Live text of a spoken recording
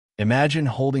Imagine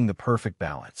holding the perfect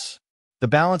balance. The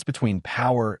balance between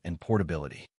power and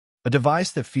portability. A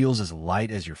device that feels as light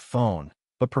as your phone,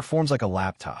 but performs like a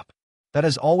laptop. That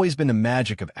has always been the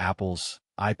magic of Apple's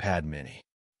iPad mini.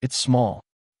 It's small,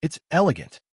 it's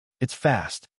elegant, it's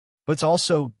fast, but it's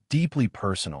also deeply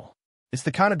personal. It's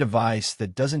the kind of device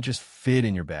that doesn't just fit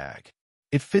in your bag.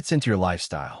 It fits into your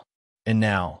lifestyle. And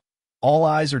now, all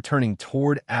eyes are turning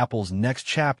toward Apple's next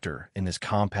chapter in this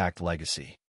compact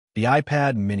legacy, the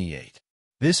iPad Mini 8.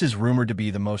 This is rumored to be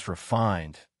the most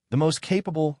refined, the most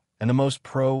capable, and the most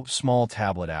pro-small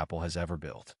tablet Apple has ever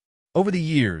built. Over the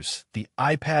years, the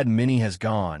iPad Mini has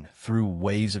gone through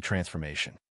waves of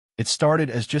transformation. It started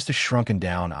as just a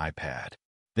shrunken-down iPad.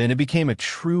 Then it became a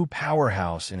true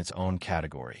powerhouse in its own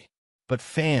category. But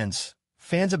fans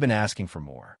have been asking for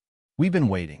more. We've been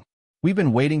waiting. We've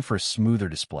been waiting for a smoother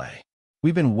display.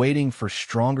 We've been waiting for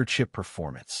stronger chip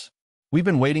performance. We've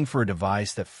been waiting for a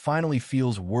device that finally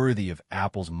feels worthy of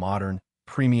Apple's modern,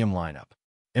 premium lineup.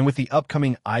 And with the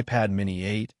upcoming iPad Mini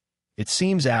 8, it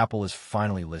seems Apple is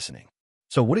finally listening.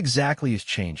 So what exactly is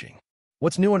changing?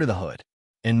 What's new under the hood?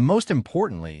 And most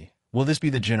importantly, will this be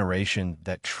the generation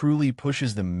that truly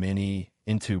pushes the Mini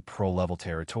into pro-level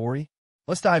territory?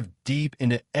 Let's dive deep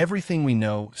into everything we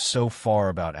know so far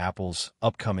about Apple's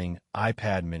upcoming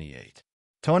iPad Mini 8.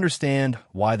 To understand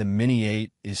why the Mini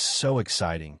 8 is so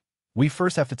exciting, we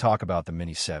first have to talk about the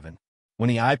Mini 7. When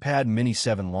the iPad Mini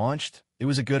 7 launched, it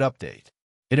was a good update.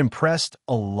 It impressed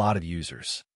a lot of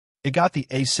users. It got the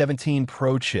A17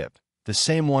 Pro chip, the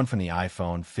same one from the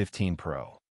iPhone 15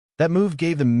 Pro. That move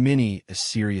gave the Mini a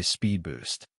serious speed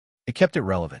boost. It kept it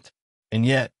relevant. And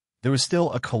yet, there was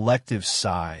still a collective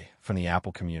sigh from the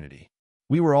Apple community.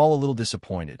 We were all a little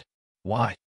disappointed.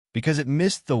 Why? Because it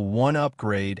missed the one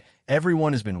upgrade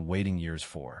everyone has been waiting years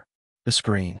for. The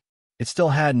screen. It still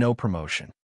had no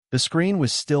promotion. The screen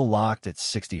was still locked at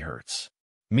 60 Hz.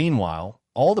 Meanwhile,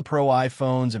 all the Pro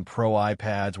iPhones and Pro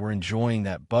iPads were enjoying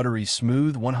that buttery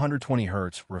smooth 120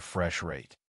 Hz refresh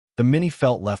rate. The Mini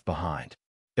felt left behind.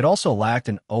 It also lacked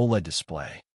an OLED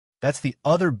display. That's the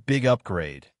other big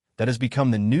upgrade that has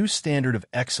become the new standard of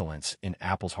excellence in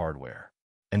Apple's hardware.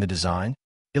 And the design?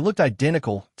 It looked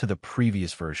identical to the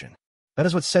previous version. That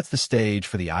is what sets the stage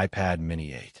for the iPad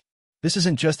Mini 8. This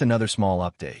isn't just another small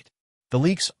update. The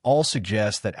leaks all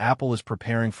suggest that Apple is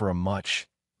preparing for a much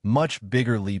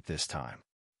bigger leap this time.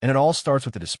 And it all starts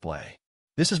with the display.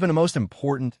 This has been the most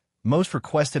important, most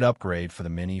requested upgrade for the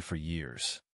Mini for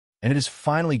years. And it is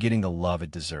finally getting the love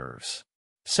it deserves.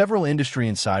 Several industry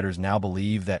insiders now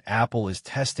believe that Apple is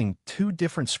testing two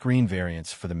different screen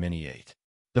variants for the Mini 8.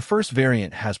 The first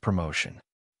variant has promotion,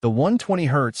 the 120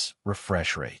 Hz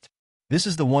refresh rate. This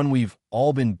is the one we've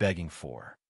all been begging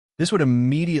for. This would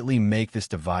immediately make this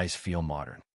device feel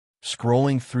modern.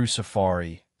 Scrolling through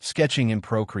Safari, sketching in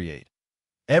Procreate,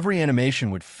 every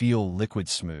animation would feel liquid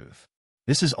smooth.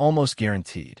 This is almost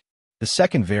guaranteed. The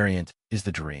second variant is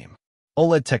the dream.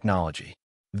 OLED technology.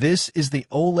 This is the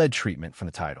OLED treatment from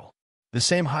the title. The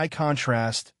same high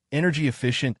contrast, energy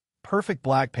efficient, perfect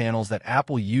black panels that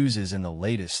Apple uses in the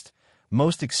latest,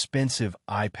 most expensive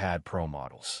iPad Pro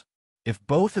models. If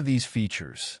both of these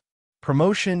features,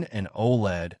 promotion and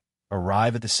OLED,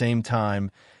 arrive at the same time,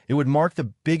 it would mark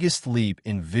the biggest leap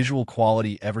in visual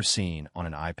quality ever seen on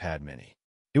an iPad Mini.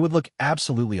 It would look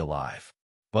absolutely alive.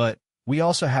 But we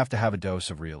also have to have a dose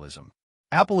of realism.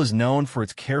 Apple is known for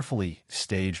its carefully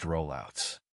staged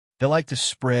rollouts. They like to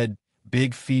spread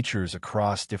big features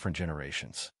across different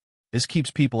generations. This keeps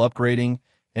people upgrading,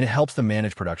 and it helps them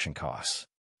manage production costs.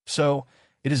 So,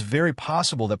 it is very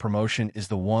possible that promotion is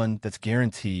the one that's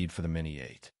guaranteed for the Mini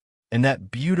 8. And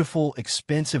that beautiful,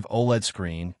 expensive OLED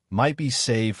screen might be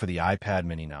saved for the iPad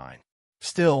Mini 9.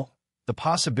 Still, the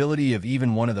possibility of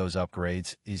even one of those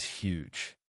upgrades is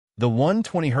huge. The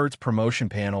 120 Hz promotion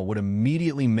panel would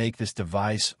immediately make this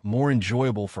device more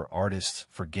enjoyable for artists,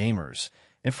 for gamers,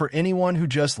 and for anyone who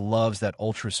just loves that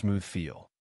ultra-smooth feel.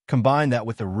 Combine that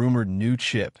with the rumored new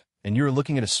chip, and you're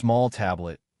looking at a small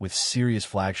tablet with serious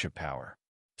flagship power.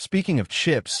 Speaking of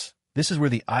chips, this is where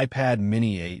the iPad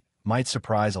Mini 8 might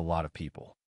surprise a lot of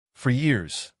people. For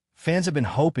years, fans have been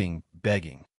hoping,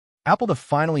 begging, Apple to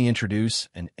finally introduce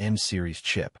an M-series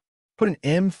chip. Put an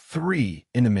M3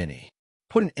 in the Mini.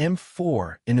 Put an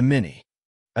M4 in the Mini.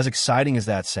 As exciting as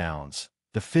that sounds,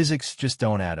 the physics just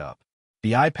don't add up.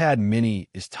 The iPad Mini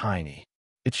is tiny.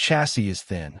 Its chassis is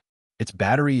thin. Its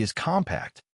battery is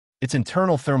compact. Its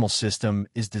internal thermal system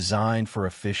is designed for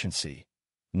efficiency,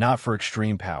 not for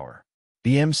extreme power.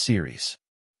 The M-series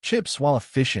chips, while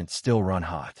efficient, still run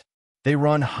hot. They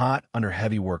run hot under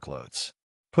heavy workloads.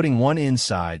 Putting one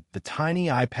inside the tiny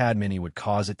iPad Mini would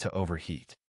cause it to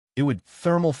overheat. It would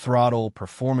thermal throttle,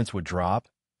 performance would drop,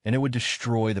 and it would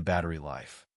destroy the battery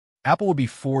life. Apple would be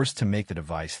forced to make the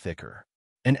device thicker.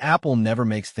 And Apple never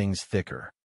makes things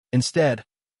thicker. Instead,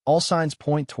 all signs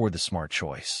point toward the smart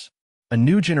choice. A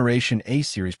new generation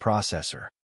A-series processor,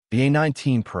 the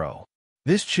A19 Pro.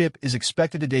 This chip is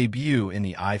expected to debut in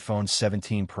the iPhone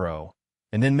 17 Pro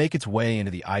and then make its way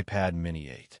into the iPad mini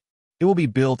 8. It will be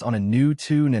built on a new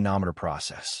 2-nanometer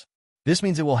process. This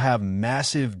means it will have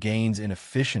massive gains in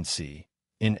efficiency,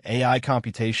 in AI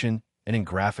computation, and in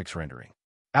graphics rendering.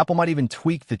 Apple might even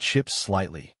tweak the chip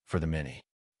slightly for the Mini.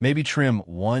 Maybe trim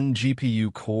one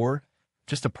GPU core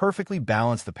just to perfectly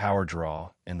balance the power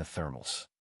draw and the thermals.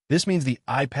 This means the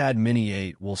iPad mini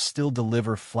 8 will still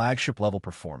deliver flagship-level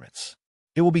performance.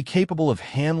 It will be capable of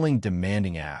handling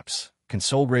demanding apps,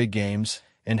 console-grade games,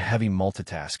 and heavy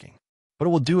multitasking. But it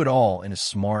will do it all in a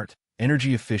smart,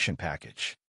 energy-efficient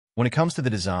package. When it comes to the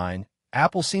design,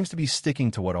 Apple seems to be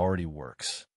sticking to what already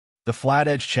works. The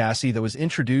flat-edge chassis that was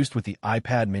introduced with the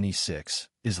iPad mini 6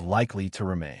 is likely to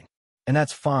remain. And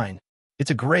that's fine. It's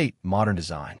a great, modern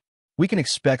design. We can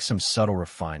expect some subtle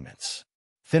refinements.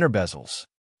 Thinner bezels,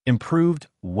 improved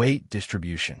weight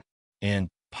distribution, and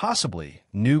possibly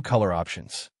new color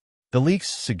options. The leaks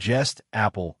suggest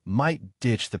Apple might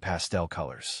ditch the pastel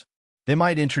colors. They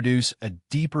might introduce a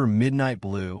deeper midnight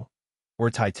blue or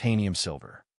titanium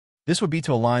silver. This would be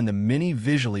to align the Mini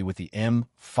visually with the M5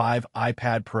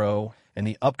 iPad Pro and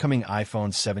the upcoming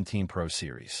iPhone 17 Pro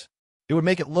series. It would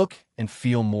make it look and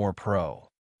feel more pro.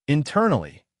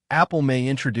 Internally, Apple may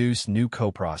introduce new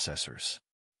coprocessors.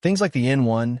 Things like the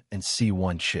N1 and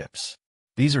C1 chips.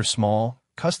 These are small,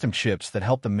 custom chips that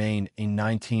help the main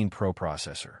A19 Pro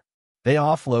processor. They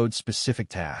offload specific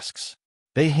tasks.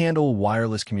 They handle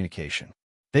wireless communication.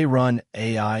 They run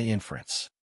AI inference.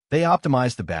 They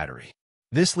optimize the battery.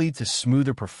 This leads to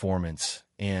smoother performance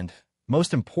and,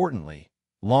 most importantly,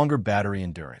 longer battery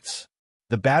endurance.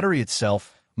 The battery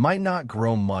itself might not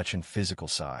grow much in physical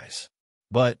size,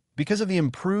 but because of the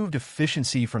improved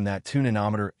efficiency from that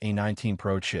 2-nanometer A19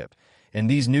 Pro chip and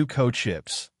these new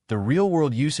co-chips, the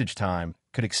real-world usage time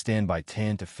could extend by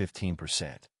 10 to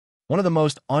 15%. One of the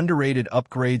most underrated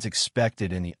upgrades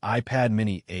expected in the iPad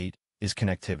mini 8 is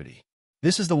connectivity.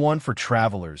 This is the one for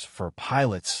travelers, for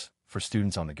pilots, for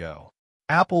students on the go.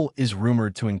 Apple is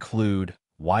rumored to include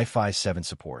Wi-Fi 7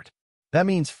 support. That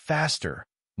means faster,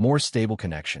 more stable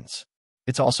connections.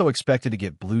 It's also expected to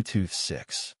get Bluetooth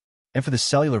 6. And for the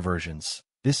cellular versions,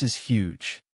 this is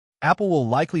huge. Apple will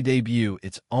likely debut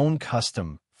its own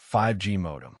custom 5G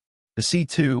modem, the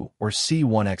C2 or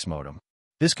C1X modem.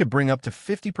 This could bring up to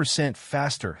 50%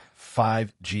 faster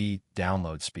 5G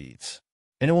download speeds.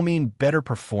 And it will mean better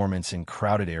performance in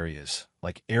crowded areas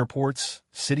like airports,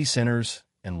 city centers,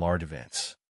 and large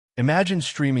events. Imagine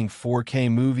streaming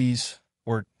 4K movies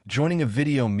or joining a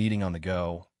video meeting on the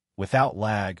go without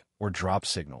lag or drop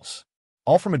signals,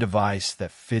 all from a device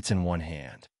that fits in one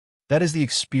hand. That is the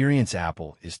experience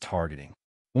Apple is targeting.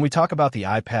 When we talk about the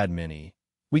iPad mini,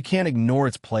 we can't ignore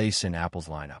its place in Apple's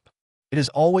lineup. It has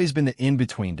always been the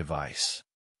in-between device,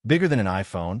 bigger than an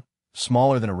iPhone,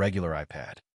 smaller than a regular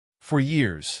iPad. For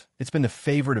years, it's been the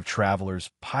favorite of travelers,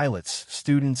 pilots,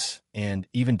 students, and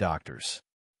even doctors.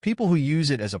 People who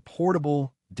use it as a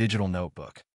portable, digital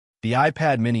notebook. The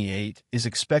iPad mini 8 is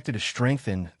expected to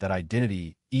strengthen that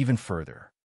identity even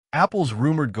further. Apple's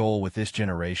rumored goal with this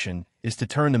generation is to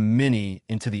turn the Mini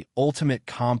into the ultimate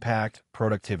compact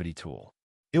productivity tool.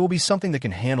 It will be something that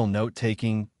can handle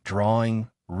note-taking, drawing,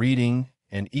 reading,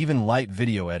 and even light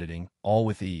video editing, all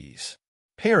with ease.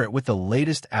 Pair it with the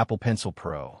latest Apple Pencil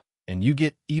Pro, and you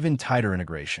get even tighter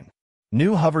integration.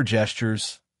 New hover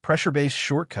gestures, pressure-based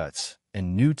shortcuts,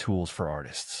 and new tools for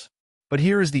artists. But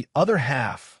here is the other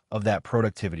half of that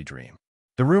productivity dream.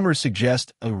 The rumors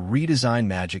suggest a redesigned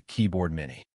Magic Keyboard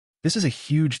Mini. This is a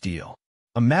huge deal.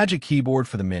 A Magic Keyboard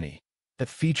for the Mini that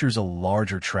features a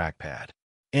larger trackpad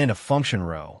and a function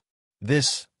row.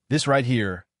 This right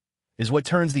here is what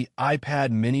turns the iPad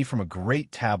mini from a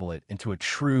great tablet into a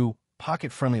true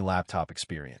pocket-friendly laptop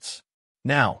experience.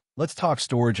 Now, let's talk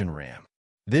storage and RAM.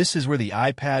 This is where the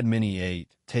iPad mini 8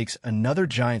 takes another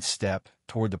giant step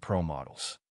toward the Pro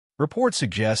models. Reports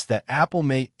suggest that Apple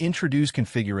may introduce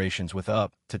configurations with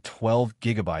up to 12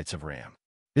 gigabytes of RAM.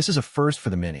 This is a first for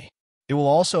the Mini. It will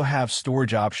also have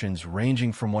storage options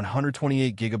ranging from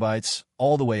 128 gigabytes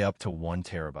all the way up to 1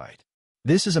 terabyte.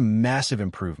 This is a massive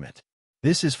improvement.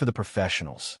 This is for the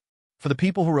professionals, for the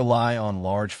people who rely on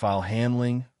large file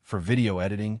handling, for video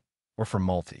editing, or for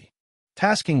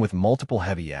multi-tasking with multiple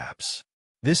heavy apps.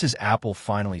 This is Apple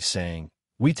finally saying,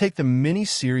 we take the Mini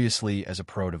seriously as a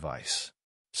pro device.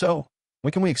 So,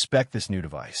 when can we expect this new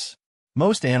device?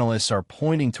 Most analysts are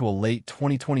pointing to a late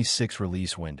 2026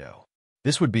 release window.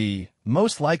 This would be,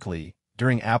 most likely,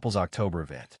 during Apple's October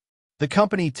event. The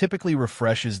company typically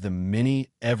refreshes the Mini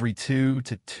every 2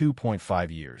 to 2.5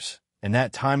 years, and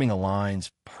that timing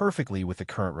aligns perfectly with the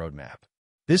current roadmap.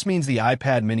 This means the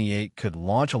iPad Mini 8 could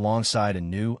launch alongside a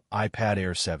new iPad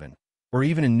Air 7, or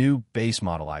even a new base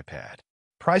model iPad.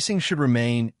 Pricing should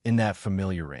remain in that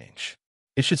familiar range.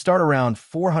 It should start around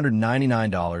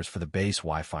 $499 for the base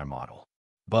Wi-Fi model.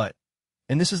 But,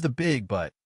 and this is the big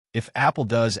but, if Apple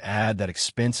does add that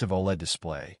expensive OLED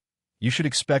display, you should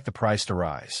expect the price to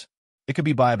rise. It could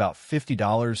be by about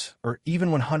 $50 or even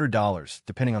 $100,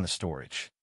 depending on the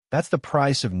storage. That's the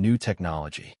price of new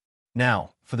technology.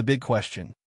 Now, for the big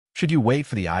question, should you wait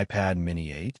for the iPad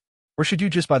Mini 8? Or should you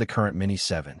just buy the current Mini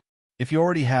 7? If you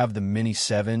already have the Mini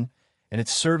 7 and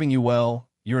it's serving you well,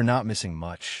 you are not missing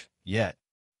much yet.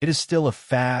 It is still a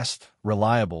fast,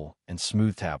 reliable, and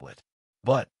smooth tablet.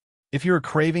 But if you're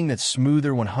craving that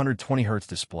smoother 120Hz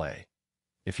display,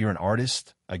 if you're an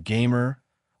artist, a gamer,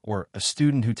 or a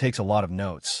student who takes a lot of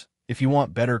notes, if you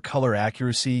want better color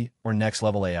accuracy or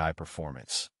next-level AI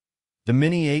performance, the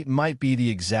Mini 8 might be the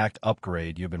exact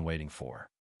upgrade you've been waiting for.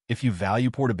 If you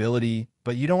value portability,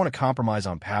 but you don't want to compromise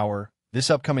on power, this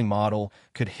upcoming model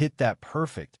could hit that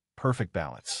perfect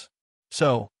balance.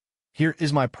 So, here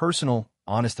is my personal,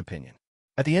 honest opinion.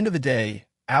 At the end of the day,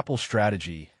 Apple's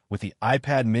strategy with the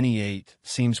iPad Mini 8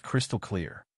 seems crystal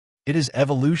clear. It is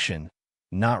evolution,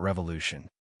 not revolution.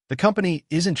 The company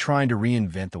isn't trying to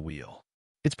reinvent the wheel.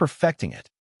 It's perfecting it.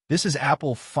 This is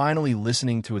Apple finally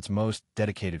listening to its most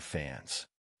dedicated fans.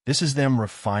 This is them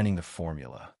refining the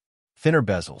formula. Thinner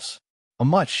bezels, a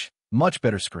much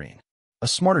better screen, a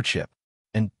smarter chip,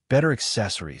 and better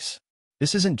accessories.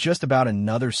 This isn't just about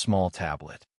another small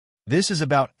tablet. This is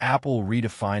about Apple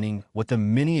redefining what the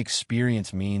Mini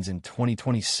experience means in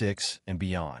 2026 and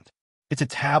beyond. It's a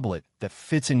tablet that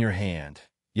fits in your hand,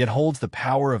 yet holds the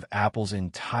power of Apple's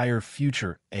entire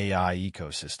future AI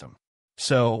ecosystem.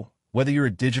 So, whether you're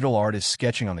a digital artist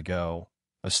sketching on the go,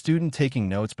 a student taking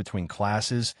notes between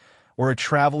classes, or a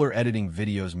traveler editing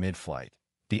videos mid-flight,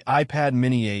 the iPad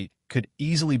Mini 8 could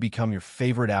easily become your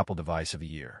favorite Apple device of the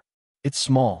year. It's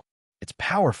small, it's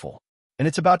powerful, and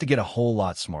it's about to get a whole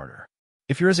lot smarter.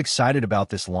 If you're as excited about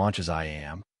this launch as I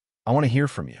am, I want to hear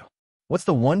from you. What's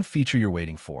the one feature you're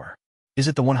waiting for? Is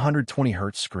it the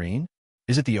 120Hz screen?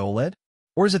 Is it the OLED?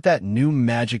 Or is it that new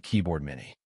Magic Keyboard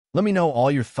Mini? Let me know all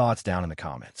your thoughts down in the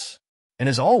comments. And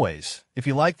as always, if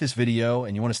you like this video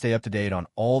and you want to stay up to date on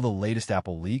all the latest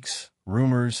Apple leaks,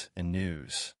 rumors, and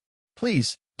news,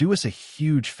 please do us a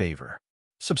huge favor.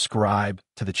 Subscribe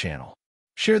to the channel.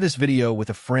 Share this video with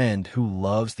a friend who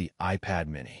loves the iPad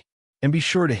Mini. And be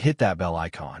sure to hit that bell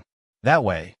icon. That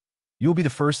way, you'll be the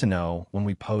first to know when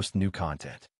we post new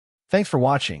content. Thanks for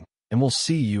watching, and we'll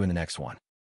see you in the next one.